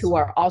advocates who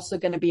are also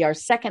going to be our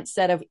second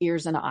set of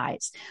ears and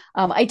eyes.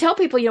 I tell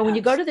people, when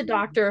you go to the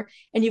doctor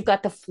and you've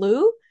got the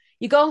flu,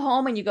 you go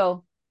home and you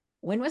go,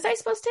 when was I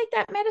supposed to take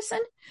that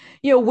medicine?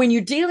 When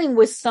you're dealing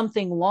with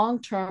something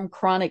long-term,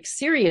 chronic,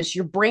 serious,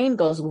 your brain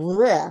goes,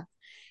 bleh.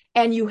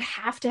 And you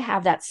have to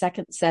have that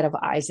second set of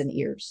eyes and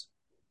ears.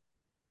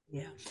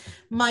 Yeah.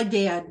 My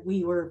dad,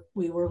 we were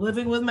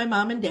living with my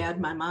mom and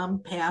dad. My mom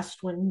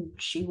passed when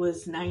she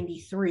was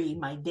 93.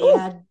 My Ooh.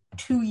 dad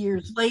 2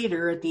 years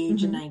later at the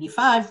age of Mm-hmm.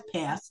 95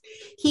 passed.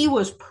 He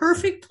was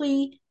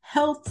perfectly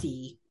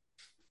healthy,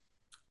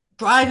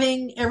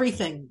 driving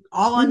everything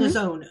all on Mm-hmm. his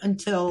own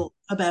until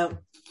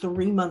about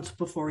 3 months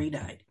before he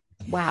died.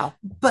 Wow.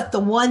 But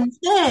the one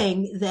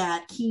thing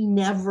that he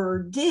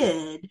never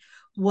did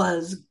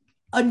was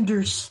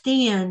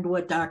understand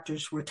what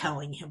doctors were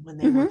telling him when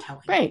they were Mm-hmm.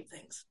 telling him Right.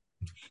 things.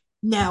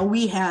 Now,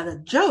 we had a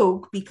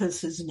joke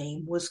because his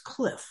name was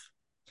Cliff.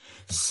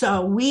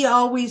 So we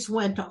always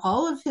went to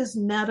all of his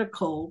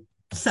medical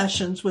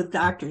sessions with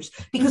doctors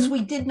because Mm-hmm.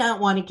 we did not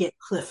want to get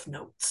Cliff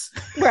Notes.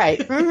 Right.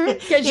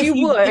 Because if you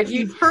you would. if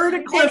you've heard of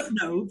And Cliff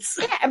Notes,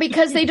 yeah,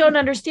 because they don't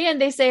understand.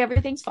 They say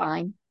everything's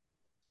fine.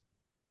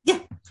 yeah,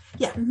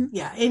 yeah, Mm-hmm.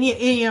 yeah,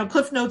 and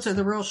Cliff Notes are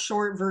the real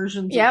short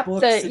versions of Yep.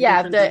 books and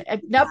different things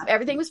like Nope. that.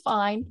 Everything was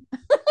fine.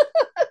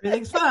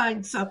 Everything's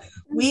fine. So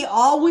we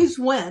always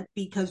went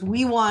because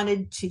we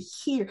wanted to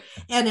hear.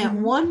 And at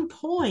Mm-hmm. one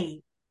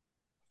point,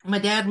 my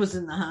dad was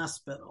in the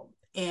hospital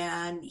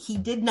and he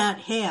did not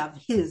have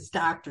his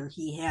doctor.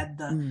 He had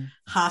the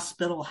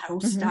hospital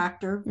house Mm-hmm.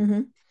 doctor.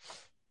 Mm-hmm.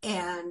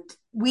 And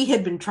we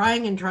had been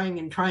trying and trying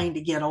and trying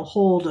to get a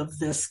hold of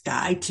this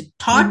guy to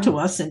talk Mm-hmm. to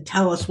us and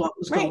tell us what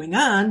was Right. going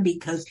on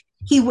because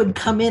he would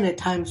come in at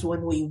times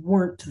when we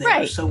weren't there.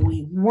 Right. So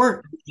we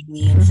weren't getting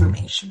the Mm-hmm.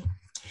 information.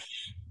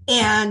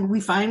 And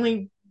we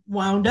finally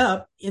wound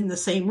up in the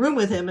same room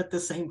with him at the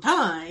same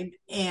time.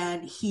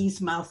 And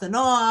he's mouthing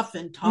off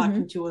and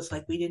talking Mm-hmm. to us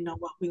like we didn't know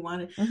what we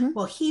wanted. Mm-hmm.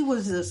 Well, he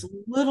was this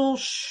little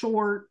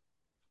short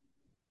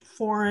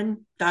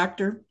foreign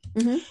doctor.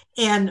 Mm-hmm.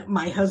 And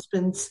my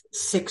husband's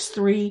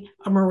 6'3",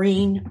 a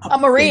Marine, A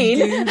big Marine.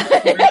 dude.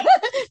 Right?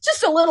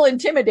 Just a little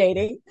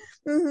intimidating.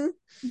 Mm-hmm.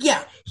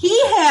 Yeah,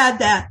 he had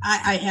that.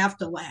 I have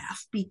to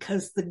laugh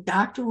because the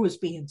doctor was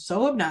being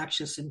so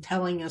obnoxious and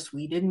telling us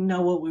we didn't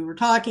know what we were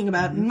talking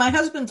about. And my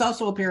husband's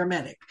also a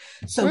paramedic,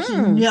 so he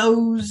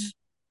knows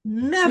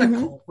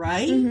medical,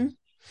 right? Mm-hmm.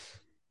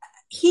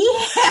 He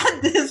had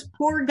this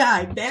poor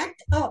guy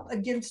backed up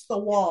against the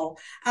wall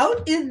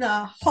out in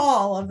the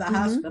hall of the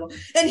hospital,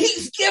 and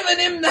he's giving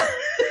him the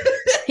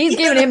he's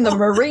giving him the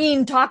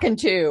Marine talking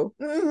to.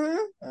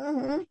 Mm-hmm.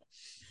 Mm-hmm.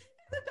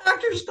 The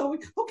doctor's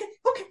going, okay.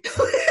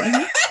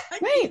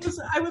 Right.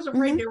 I was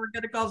afraid they were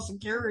going to call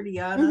security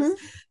on us,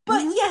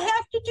 but you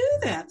have to do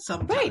that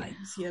sometimes.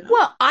 Right.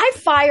 Well, I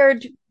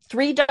fired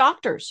 3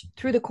 doctors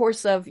through the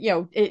course of,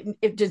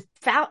 it just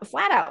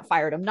flat out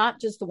fired them, not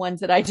just the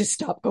ones that I just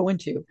stopped going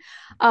to.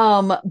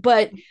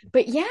 But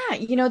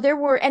yeah, there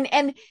were,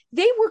 and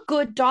they were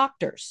good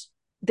doctors.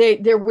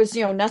 There was,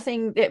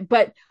 nothing,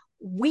 but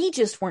we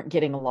just weren't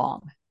getting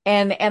along.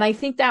 And I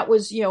think that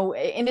was,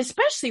 and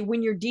especially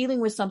when you're dealing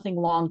with something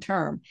long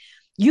term,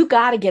 you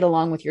got to get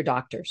along with your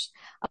doctors.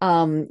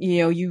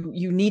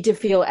 You need to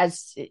feel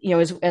as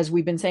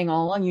we've been saying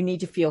all along, you need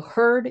to feel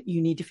heard,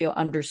 you need to feel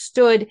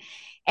understood.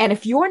 And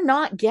if you're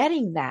not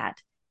getting that,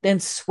 then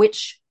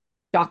switch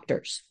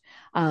doctors.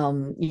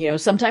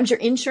 Sometimes your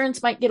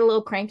insurance might get a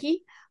little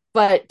cranky,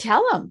 but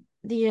tell them,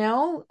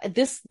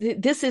 this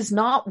is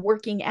not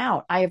working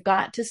out. I have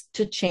got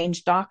to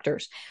change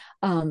doctors.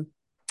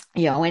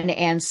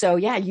 And so,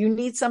 yeah, you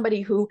need somebody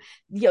who,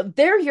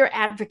 they're your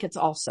advocates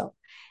also.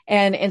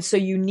 And so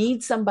you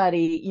need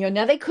somebody,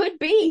 now they could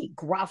be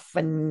gruff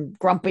and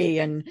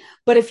grumpy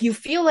but if you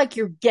feel like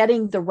you're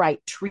getting the right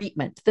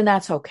treatment, then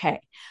that's okay.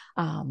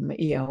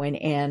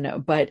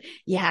 But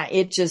yeah,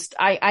 it just,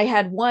 I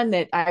had one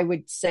that I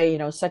would say,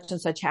 such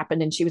and such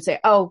happened. And she would say,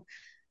 oh,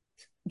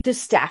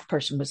 this staff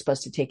person was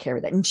supposed to take care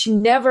of that. And she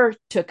never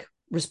took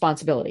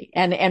responsibility.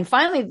 And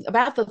finally,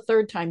 about the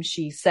 3rd time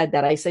she said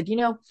that, I said,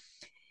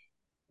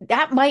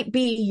 that might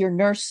be your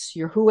nurse,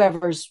 your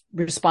whoever's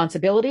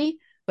responsibility,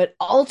 but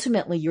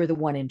ultimately you're the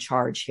one in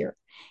charge here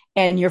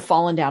and you're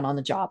falling down on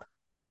the job,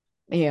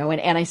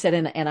 and I said,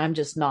 and I'm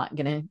just not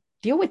going to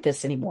deal with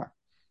this anymore.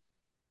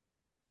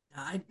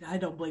 I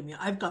don't blame you.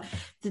 I've got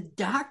the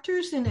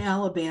doctors in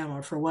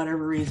Alabama for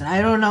whatever reason.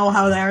 I don't know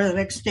how they're the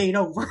next state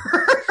over,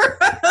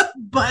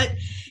 but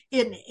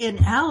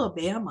in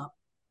Alabama,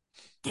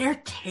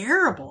 they're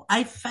terrible.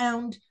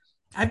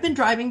 I've been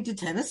driving to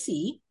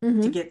Tennessee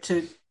to get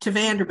to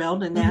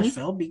Vanderbilt and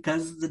Nashville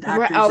because the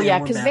doctors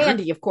because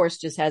Vandy, of course,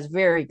 just has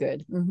very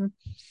good.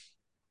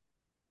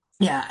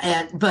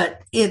 Yeah,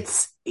 but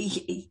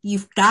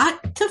you've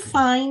got to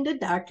find a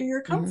doctor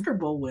you're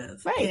comfortable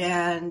with, right?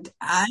 And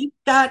I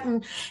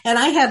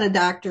had a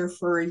doctor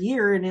for a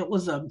year, and it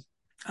was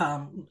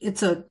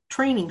it's a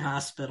training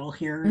hospital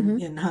here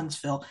in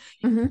Huntsville,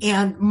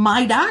 and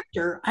my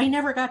doctor I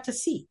never got to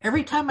see.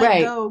 Every time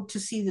I go to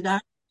see the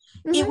doctor,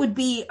 it would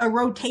be a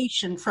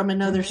rotation from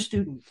another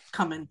student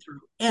coming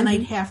through, and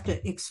I'd have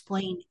to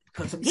explain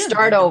because again,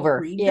 start over.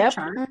 Read the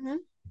chart.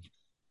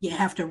 You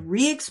have to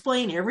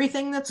re-explain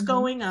everything that's Mm-hmm.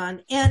 going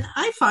on. And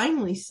I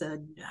finally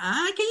said,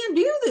 I can't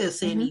do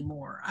this Mm-hmm.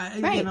 anymore.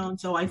 Right. And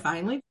so I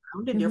finally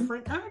found a Mm-hmm.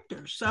 different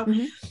doctor. So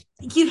Mm-hmm.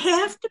 you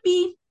have to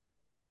be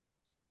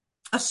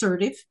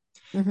assertive.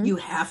 Mm-hmm. You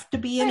have to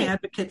be an Right.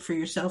 advocate for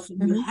yourself. And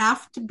you Mm-hmm.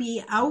 have to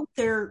be out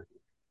there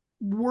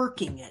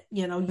working it.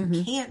 You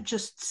Mm-hmm. can't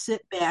just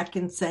sit back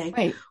and say,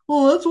 Right.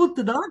 well, that's what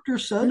the doctor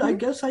said. I Mm-hmm.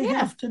 guess I Yeah.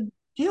 have to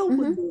deal Mm-hmm.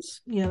 with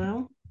this.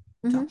 Mm-hmm.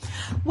 So,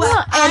 well,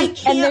 Well, I and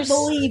can't there's,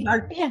 believe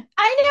our yeah,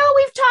 I know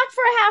we've talked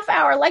for a half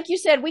hour. Like you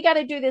said, we got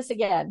to do this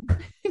again.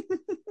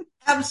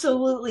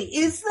 absolutely.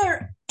 Is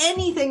there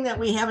anything that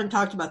we haven't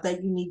talked about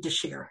that you need to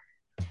share?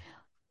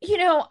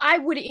 I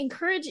would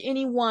encourage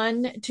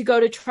anyone to go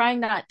to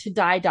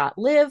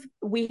tryingnottoDie.live.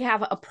 We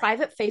have a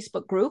private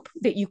Facebook group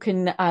that you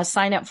can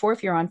sign up for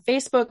if you're on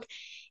Facebook.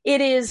 It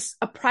is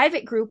a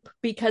private group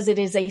because it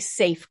is a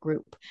safe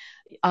group.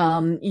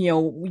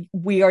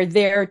 We are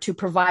there to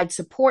provide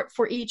support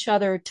for each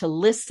other, to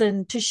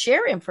listen, to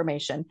share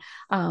information.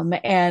 But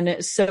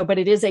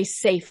it is a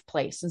safe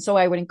place. And so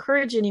I would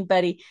encourage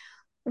anybody,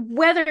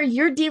 whether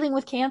you're dealing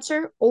with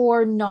cancer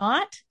or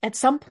not, at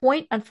some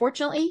point,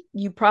 unfortunately,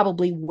 you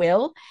probably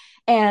will.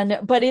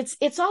 But it's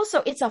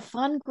a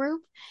fun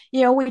group.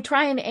 We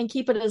try and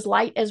keep it as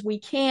light as we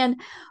can.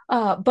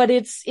 But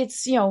it's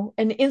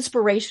an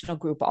inspirational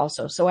group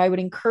also. So I would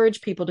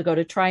encourage people to go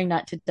to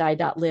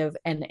tryingnottoDie.live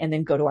and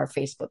then go to our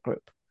Facebook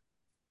group.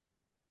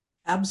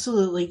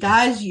 Absolutely.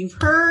 Guys, you've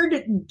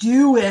heard,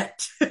 do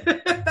it.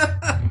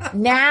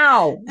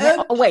 Now, Okay,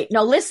 wait,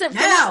 no, finish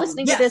now,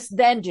 listening to this, yes.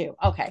 then do.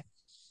 Okay.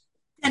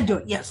 And do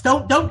it. Yes.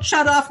 Don't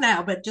shut off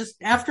now, but just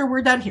after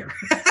we're done here.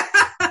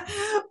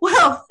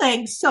 Well,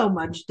 thanks so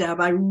much, Deb.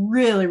 I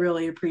really,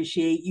 really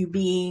appreciate you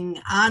being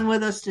on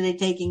with us today,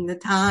 taking the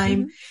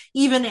time, Mm-hmm.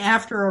 even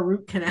after a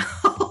root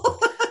canal.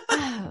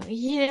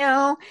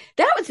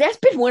 That's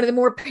been one of the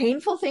more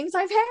painful things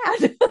I've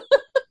had.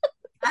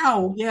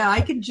 Wow. Yeah,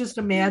 I can just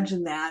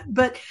imagine that.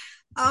 But,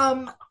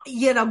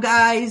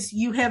 guys,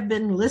 you have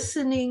been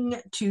listening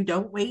to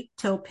Don't Wait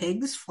Till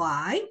Pigs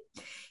Fly.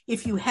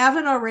 If you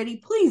haven't already,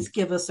 please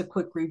give us a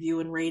quick review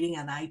and rating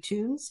on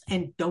iTunes.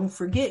 And don't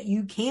forget,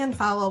 you can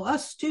follow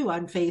us too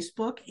on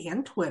Facebook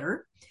and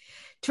Twitter.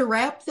 To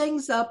wrap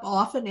things up,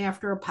 often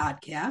after a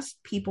podcast,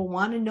 people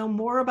want to know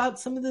more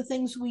about some of the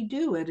things we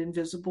do at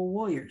Invisible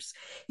Warriors.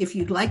 If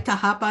you'd like to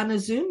hop on a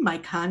Zoom, my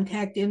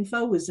contact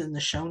info is in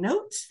the show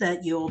notes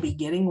that you'll be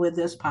getting with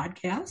this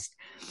podcast.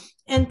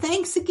 And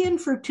thanks again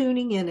for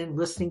tuning in and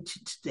listening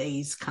to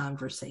today's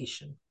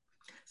conversation.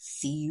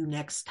 See you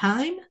next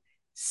time.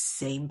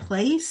 Same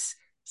place,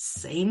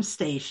 same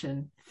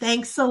station.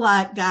 Thanks a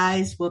lot,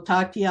 guys. We'll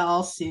talk to you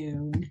all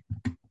soon.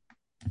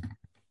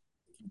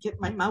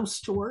 Get my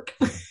mouse to work.